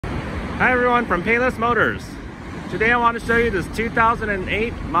Hi everyone from Payless Motors. Today I want to show you this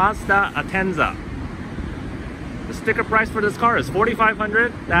 2008 Mazda Atenza. The sticker price for this car is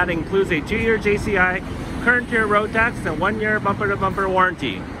 $4,500. That includes a 2-year JCI, current year road tax, and 1-year bumper-to-bumper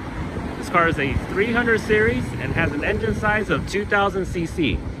warranty. This car is a 300 series and has an engine size of 2,000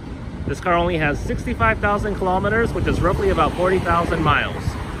 cc. This car only has 65,000 kilometers, which is roughly about 40,000 miles.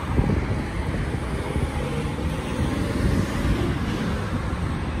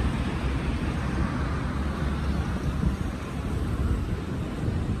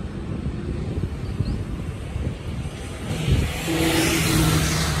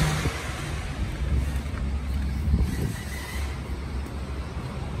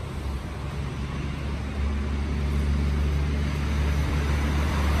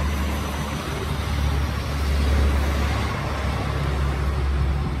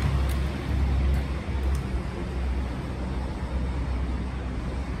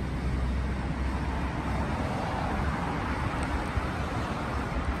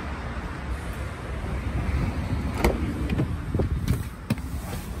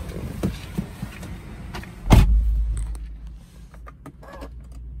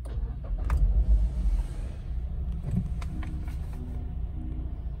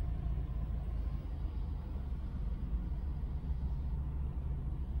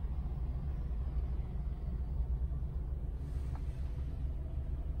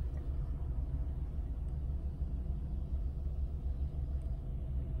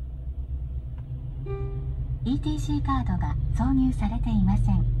 ETC カードが挿入されていま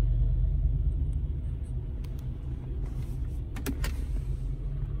せん。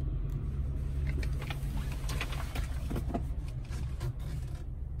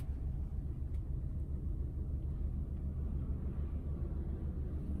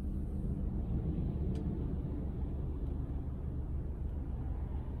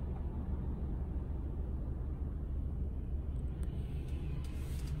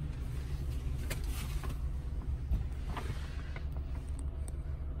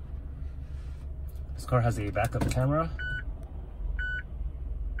This car has a backup camera.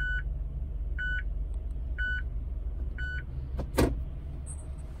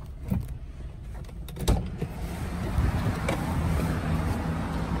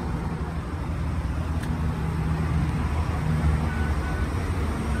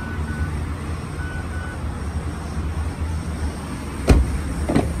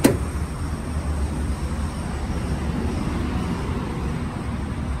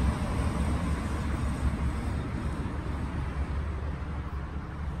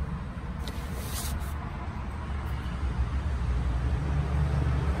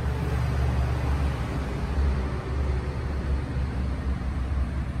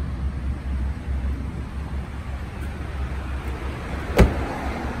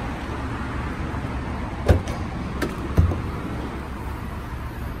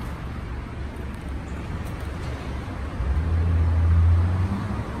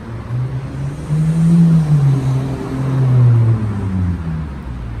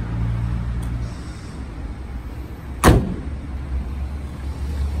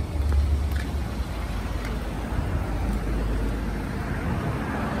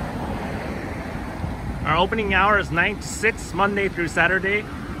 Our opening hour is 9 to 6, Monday through Saturday.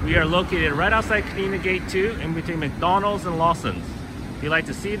 We are located right outside Okinawa Gate 2 in between McDonald's and Lawson's. If you'd like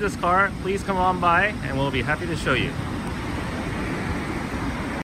to see this car, please come on by and we'll be happy to show you.